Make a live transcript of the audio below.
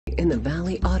in the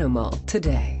Valley Auto Mall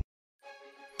today.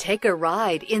 Take a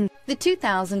ride in the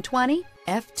 2020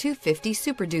 F-250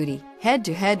 Super Duty.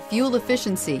 Head-to-head fuel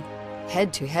efficiency,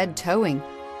 head-to-head towing,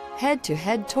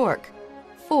 head-to-head torque.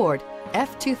 Ford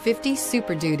F-250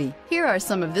 Super Duty. Here are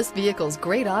some of this vehicle's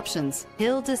great options: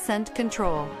 hill descent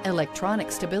control,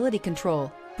 electronic stability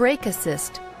control, brake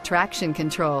assist, traction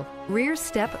control, rear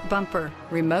step bumper,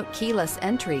 remote keyless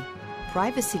entry,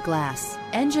 privacy glass,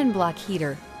 engine block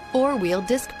heater, four-wheel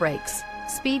disc brakes,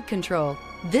 speed control.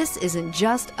 This isn't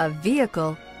just a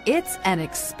vehicle, it's an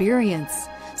experience.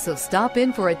 So stop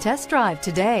in for a test drive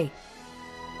today.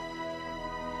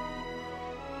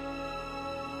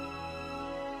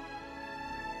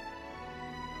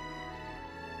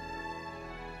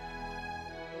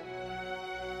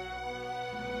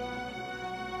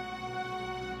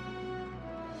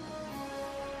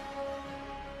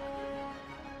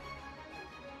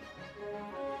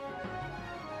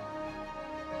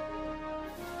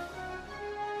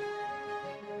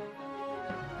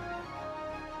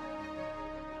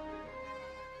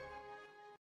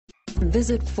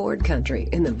 Visit Ford Country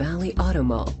in the Valley Auto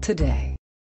Mall today.